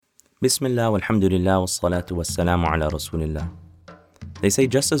Bismillah, walhamdulillah, wassalatu wassalamu ala rasulillah. They say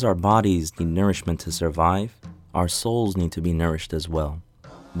just as our bodies need nourishment to survive, our souls need to be nourished as well.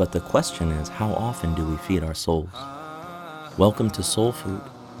 But the question is, how often do we feed our souls? Welcome to Soul Food,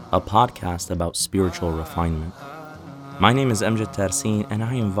 a podcast about spiritual refinement. My name is Amjad Tarsin, and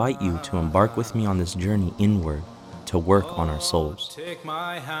I invite you to embark with me on this journey inward to work on our souls. Take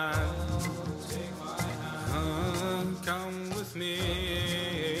my hand, come with me,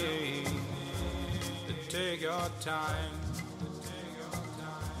 take your time,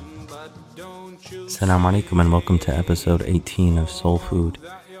 but don't you Assalamu alaikum and welcome to episode 18 of Soul Food,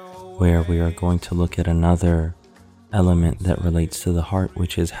 where we are going to look at another element that relates to the heart,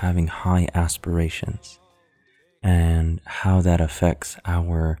 which is having high aspirations and how that affects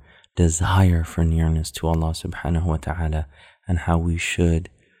our desire for nearness to Allah subhanahu wa ta'ala and how we should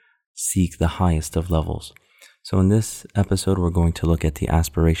seek the highest of levels. So in this episode, we're going to look at the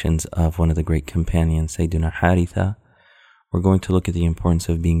aspirations of one of the great companions, Sayyidina Haritha. We're going to look at the importance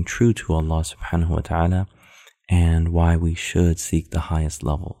of being true to Allah subhanahu wa ta'ala and why we should seek the highest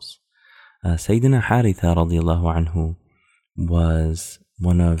levels. Sayyidina Haritha radiallahu anhu was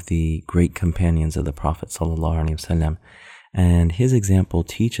one of the great companions of the Prophet sallallahu alaihi wasallam, and his example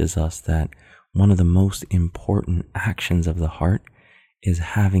teaches us that one of the most important actions of the heart is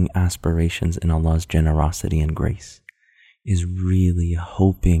having aspirations in Allah's generosity and grace, is really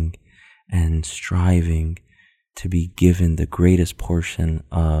hoping and striving to be given the greatest portion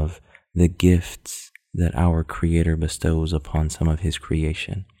of the gifts that our Creator bestows upon some of His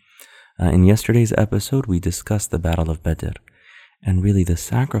creation. In yesterday's episode, we discussed the Battle of Badr and really the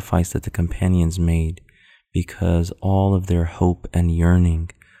sacrifice that the companions made because all of their hope and yearning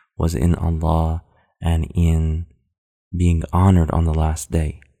was in Allah and in being honored on the last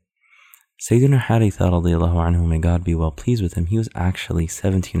day. Sayyidina Haritha radiallahu anhu, may God be well pleased with him, he was actually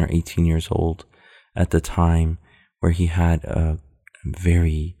 17 or 18 years old at the time where he had a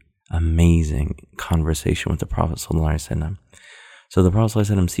very amazing conversation with the Prophet sallallahu alaihi wasallam. So the Prophet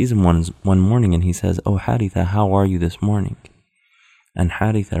ﷺ sees him one morning and he says, "Oh Haritha, how are you this morning?" And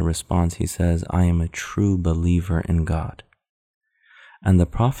Haritha responds, he says, "I am a true believer in God." And the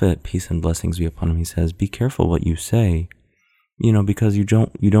Prophet, peace and blessings be upon him, he says, "Be careful what you say, because you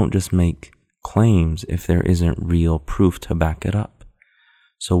don't just make claims if there isn't real proof to back it up.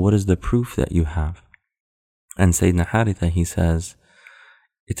 So what is the proof that you have?" And Sayyidina Haritha, he says,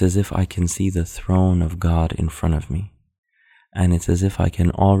 "It's as if I can see the throne of God in front of me. And it's as if I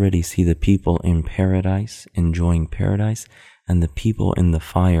can already see the people in paradise, enjoying paradise, and the people in the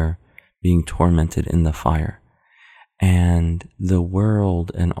fire being tormented in the fire. And the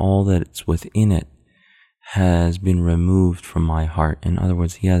world and all that's within it has been removed from my heart." In other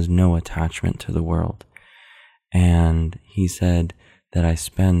words, he has no attachment to the world. And he said that I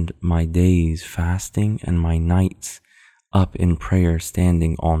spend my days fasting and my nights up in prayer,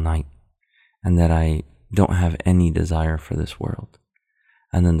 standing all night, and that I don't have any desire for this world.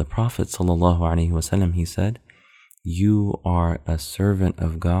 And then the Prophet sallallahu alaihi wasallam, he said, "You are a servant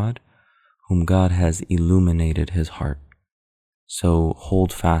of God whom God has illuminated his heart. So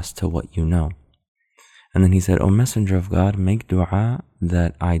hold fast to what you know." And then he said, "O Messenger of God, make dua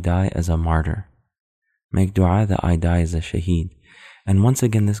that I die as a martyr. Make dua that I die as a shaheed." And once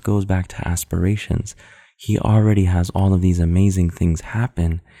again, this goes back to aspirations. He already has all of these amazing things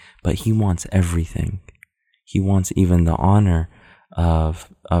happen, but he wants everything. He wants even the honor of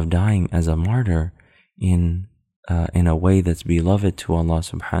dying as a martyr in a way that's beloved to Allah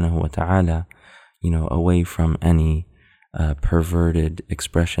subhanahu wa ta'ala, away from any perverted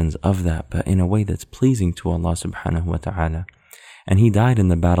expressions of that, but in a way that's pleasing to Allah subhanahu wa ta'ala. And he died in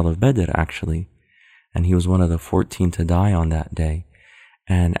the Battle of Badr, actually, and he was one of the 14 to die on that day.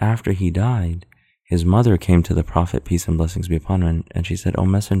 And after he died, his mother came to the Prophet, peace and blessings be upon him, and she said, "O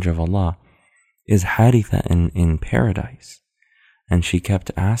Messenger of Allah, is Haritha in paradise?" And she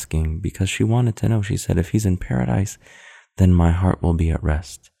kept asking because she wanted to know. She said, "If he's in paradise, then my heart will be at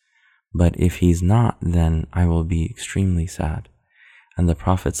rest. But if he's not, then I will be extremely sad." And the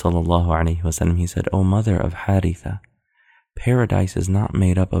Prophet sallallahu alaihi wasallam, he said, "O mother of Haritha, paradise is not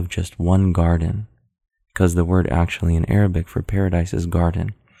made up of just one garden," because the word actually in Arabic for paradise is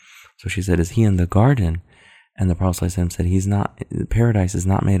garden. So she said, "Is he in the garden?" And the Prophet ﷺ said, paradise is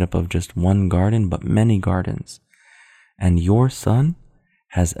not made up of just one garden, but many gardens. And your son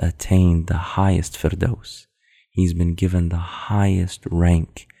has attained the highest firdaus. He's been given the highest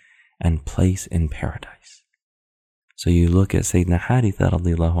rank and place in paradise." So you look at Sayyidina Haritha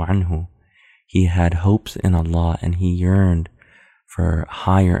radiallahu anhu, he had hopes in Allah and he yearned for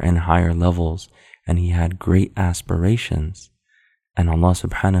higher and higher levels, and he had great aspirations. And Allah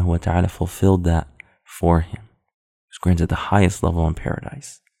subhanahu wa ta'ala fulfilled that for him. He was granted the highest level in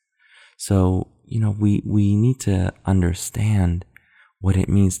paradise. So, we need to understand what it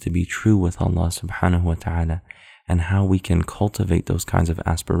means to be true with Allah subhanahu wa ta'ala and how we can cultivate those kinds of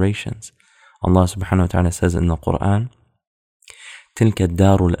aspirations. Allah subhanahu wa ta'ala says in the Quran, تلك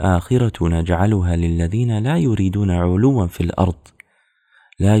الدار الآخرة نجعلها للذين لا يريدون علوا في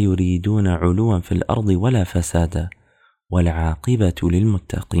الأرض ولا فسادا والعاقبة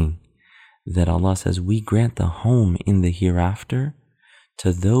للمتقين. That Allah says, we grant the home in the hereafter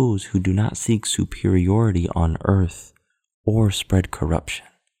to those who do not seek superiority on earth or spread corruption.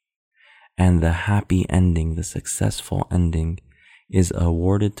 And the happy ending, the successful ending, is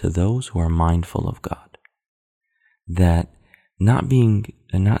awarded to those who are mindful of God. That not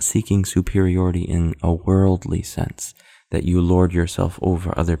seeking superiority in a worldly sense, that you lord yourself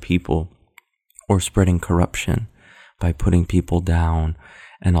over other people, or spreading corruption by putting people down.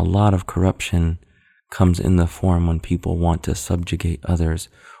 And a lot of corruption comes in the form when people want to subjugate others,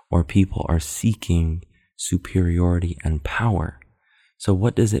 or people are seeking superiority and power. So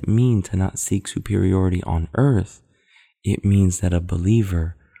what does it mean to not seek superiority on earth? It means that a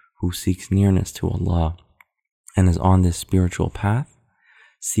believer who seeks nearness to Allah and is on this spiritual path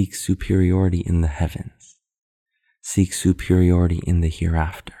seeks superiority in the heavens, seeks superiority in the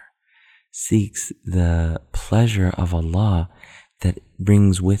hereafter, seeks the pleasure of Allah that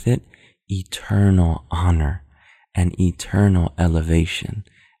brings with it eternal honor and eternal elevation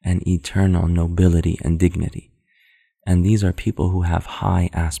and eternal nobility and dignity. And these are people who have high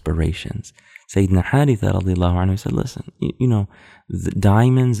aspirations. Sayyidina Haritha radiallahu anhu said, listen, the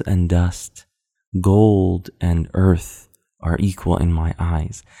diamonds and dust, gold and earth are equal in my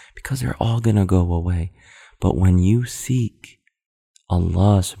eyes because they're all going to go away. But when you seek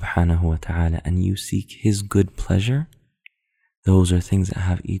Allah subhanahu wa ta'ala and you seek His good pleasure, those are things that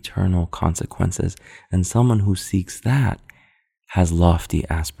have eternal consequences. And someone who seeks that has lofty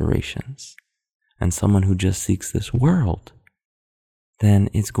aspirations. And someone who just seeks this world, then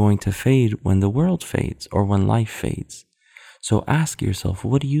it's going to fade when the world fades or when life fades. So ask yourself,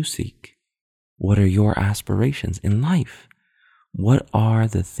 what do you seek? What are your aspirations in life? What are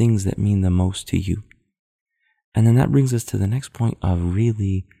the things that mean the most to you? And then that brings us to the next point of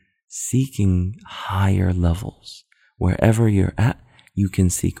really seeking higher levels. Wherever you're at, you can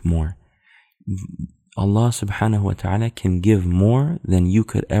seek more. Allah subhanahu wa ta'ala can give more than you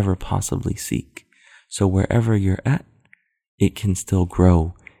could ever possibly seek. So wherever you're at, it can still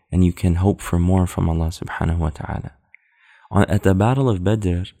grow and you can hope for more from Allah subhanahu wa ta'ala. At the Battle of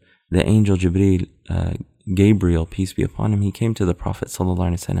Badr, the angel Gabriel, peace be upon him, he came to the Prophet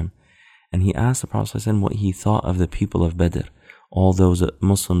sallallahu alaihi wasallam and he asked the Prophet sallallahu alaihi wasallam what he thought of the people of Badr, all those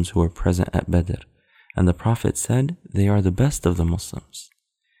Muslims who were present at Badr. And the Prophet said, they are the best of the Muslims.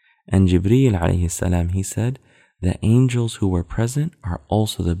 And Jibreel alayhi salam, he said, the angels who were present are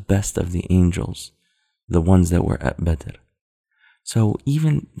also the best of the angels, the ones that were at Badr. So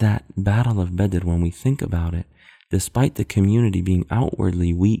even that battle of Badr, when we think about it, despite the community being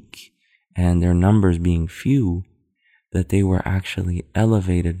outwardly weak and their numbers being few, that they were actually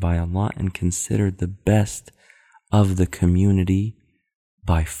elevated by Allah and considered the best of the community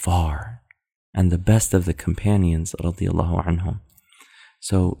by far, and the best of the companions radiallahu anhum.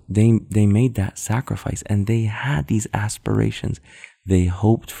 So they made that sacrifice and they had these aspirations. They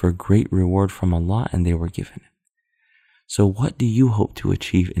hoped for great reward from Allah and they were given it. So what do you hope to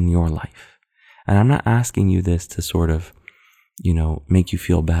achieve in your life? And I'm not asking you this to sort of, make you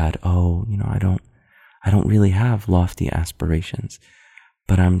feel bad. I don't really have lofty aspirations.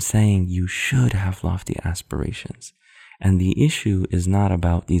 But I'm saying you should have lofty aspirations. And the issue is not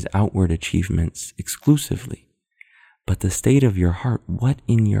about these outward achievements exclusively, but the state of your heart. What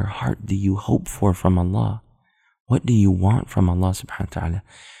in your heart do you hope for from Allah? What do you want from Allah subhanahu wa ta'ala?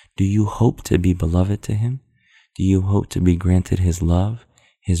 Do you hope to be beloved to Him? Do you hope to be granted His love,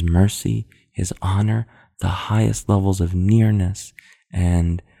 His mercy, His honor, the highest levels of nearness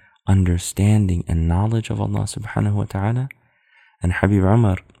and understanding and knowledge of Allah subhanahu wa ta'ala? And Habib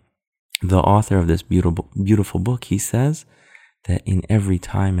Umar, the author of this beautiful book, he says that in every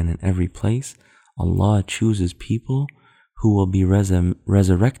time and in every place, Allah chooses people who will be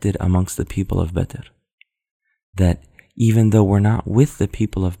resurrected amongst the people of Badr. That even though we're not with the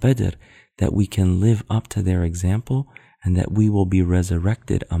people of Badr, that we can live up to their example and that we will be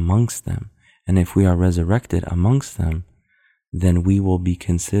resurrected amongst them. And if we are resurrected amongst them, then we will be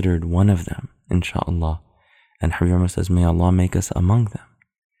considered one of them, inshaAllah. And Habib Umar says, may Allah make us among them.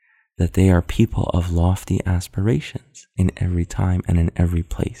 That they are people of lofty aspirations in every time and in every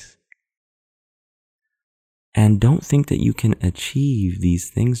place. And don't think that you can achieve these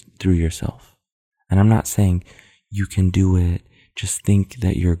things through yourself. And I'm not saying you can do it. Just think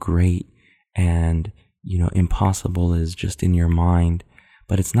that you're great and, impossible is just in your mind.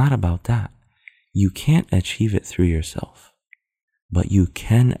 But it's not about that. You can't achieve it through yourself, but you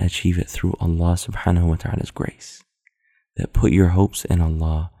can achieve it through Allah subhanahu wa ta'ala's grace. That put your hopes in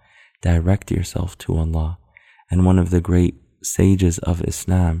Allah, direct yourself to Allah. And one of the great sages of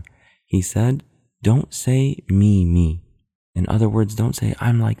Islam, he said, don't say me. In other words, don't say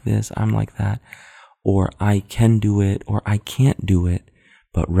I'm like this, I'm like that, or I can do it, or I can't do it,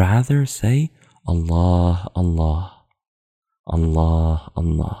 but rather say Allah, Allah, Allah,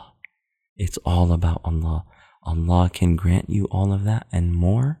 Allah. It's all about Allah. Allah can grant you all of that and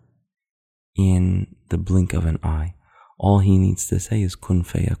more in the blink of an eye. All he needs to say is kun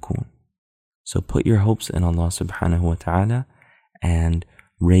fayakun. So put your hopes in Allah subhanahu wa ta'ala and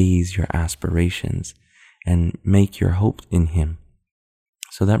raise your aspirations and make your hope in him.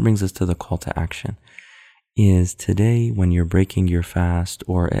 So that brings us to the call to action. Is today, when you're breaking your fast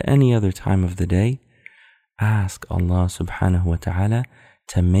or at any other time of the day, ask Allah subhanahu wa ta'ala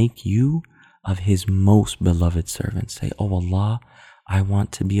to make you of his most beloved servants. Say, oh Allah, I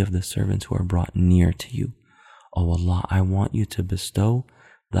want to be of the servants who are brought near to you. Oh Allah, I want you to bestow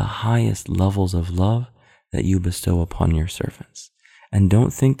the highest levels of love that you bestow upon your servants. And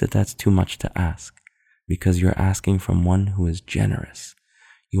don't think that that's too much to ask, because you're asking from one who is generous.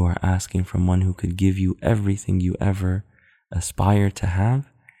 You are asking from one who could give you everything you ever aspire to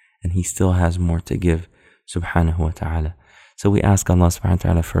have, and he still has more to give, subhanahu wa ta'ala. So we ask Allah subhanahu wa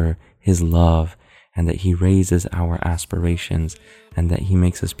ta'ala for his love, and that he raises our aspirations, and that he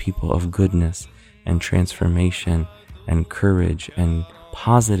makes us people of goodness and transformation and courage and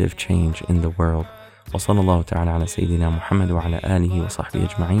positive change in the world. وصلى الله تعالى على سيدنا محمد وعلى آله وصحبه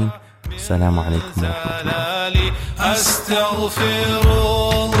أجمعين. السلام عليكم ورحمة الله.